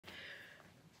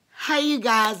Hey, you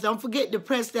guys, don't forget to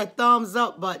press that thumbs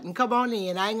up button. Come on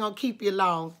in. I ain't going to keep you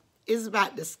long. It's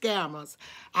about the scammers.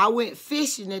 I went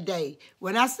fishing today.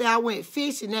 When I say I went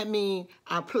fishing, that means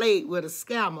I played with a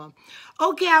scammer.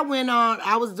 Okay, I went on.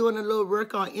 I was doing a little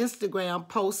work on Instagram,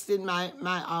 posting my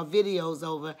videos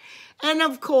over. And,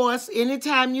 of course,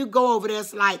 anytime you go over there,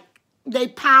 it's like they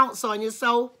pounce on you.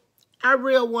 So I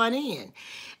reeled one in.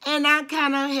 And I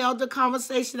kind of held the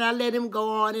conversation. I let him go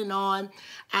on and on.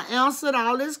 I answered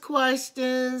all his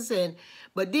questions.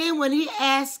 But then when he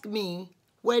asked me,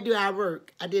 where do I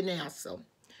work? I didn't answer.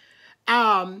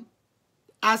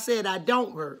 I said, I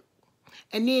don't work.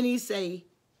 And then he say,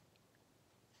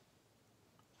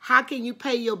 how can you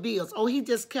pay your bills? Oh, he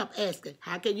just kept asking,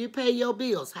 how can you pay your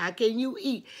bills? How can you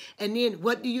eat? And then,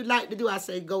 what do you like to do? I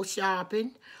said, go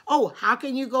shopping. Oh, how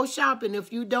can you go shopping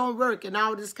if you don't work? And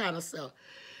all this kind of stuff.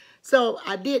 So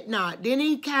I did not. Then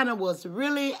he kind of was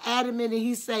really adamant, and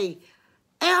he say,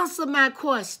 answer my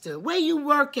question. Where you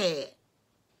work at?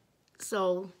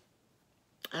 So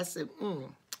I said,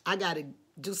 I got to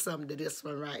do something to this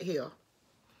one right here.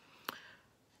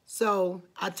 So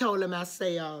I told him, I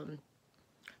say,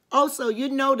 also, you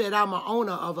know that I'm an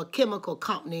owner of a chemical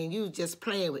company, and you just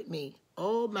playing with me.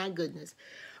 Oh, my goodness.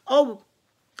 Oh,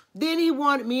 then he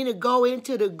wanted me to go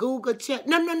into the Google chat.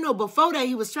 No. Before that,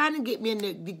 he was trying to get me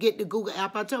to get the Google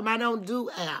app. I told him I don't do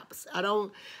apps.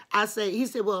 He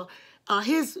said, well,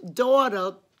 his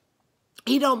daughter,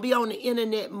 he don't be on the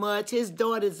internet much. His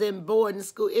daughter's in boarding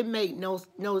school. It made no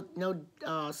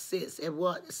sense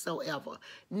whatsoever.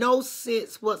 No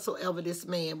sense whatsoever this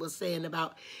man was saying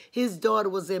about his daughter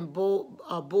was in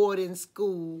boarding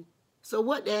school. So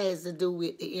what that has to do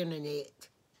with the internet?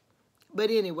 But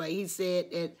anyway, he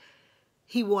said that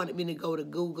he wanted me to go to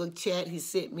Google Chat. He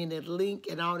sent me the link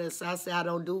and all that. So I said, I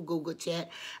don't do Google Chat.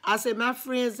 I said, my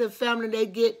friends and family, they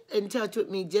get in touch with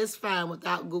me just fine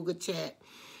without Google Chat.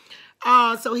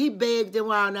 So he begged a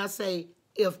while, and I say,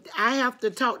 if I have to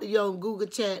talk to you on Google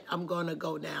Chat, I'm going to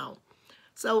go now.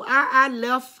 So I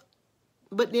left,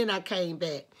 but then I came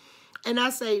back. And I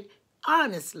say,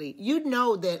 honestly, you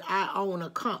know that I own a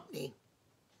company.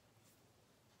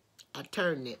 I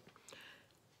turned it.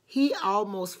 He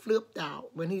almost flipped out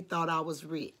when he thought I was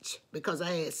rich because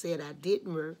I had said I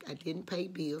didn't work, I didn't pay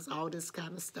bills, all this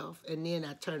kind of stuff. And then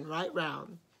I turned right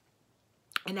around,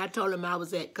 and I told him I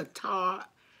was at Qatar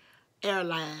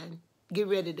Airline, get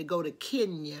ready to go to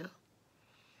Kenya,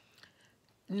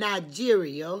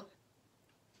 Nigeria,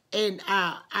 and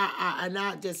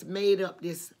I just made up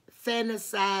this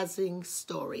fantasizing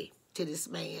story to this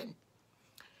man.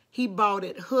 He bought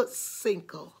it hook,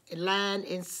 sinker, line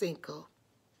and sinker.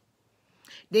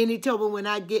 Then he told me when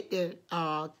I get to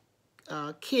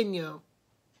Kenya,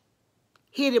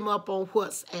 hit him up on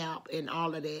WhatsApp and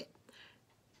all of that.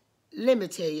 Let me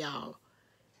tell y'all,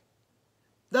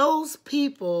 those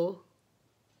people,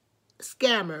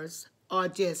 scammers, are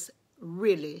just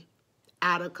really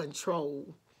out of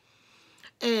control.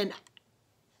 And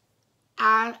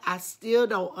I still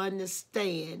don't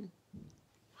understand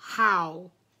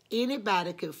how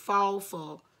anybody could fall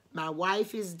for, my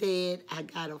wife is dead, I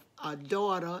got a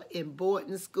daughter in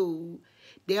boarding school.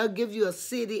 They'll give you a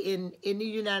city in the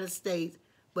United States,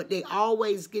 but they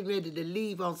always get ready to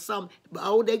leave on some,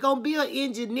 oh, they're going to be an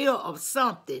engineer of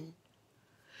something.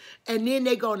 And then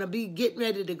they're going to be getting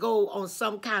ready to go on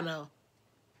some kind of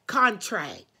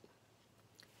contract.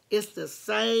 It's the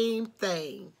same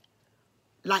thing,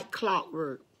 like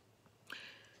clockwork.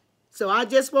 So I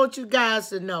just want you guys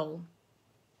to know,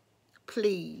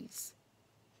 please,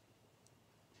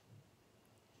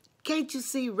 can't you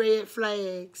see red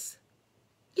flags?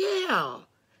 Yeah.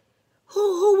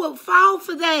 Who will fall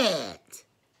for that?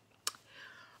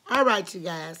 All right, you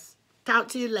guys. Talk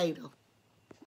to you later.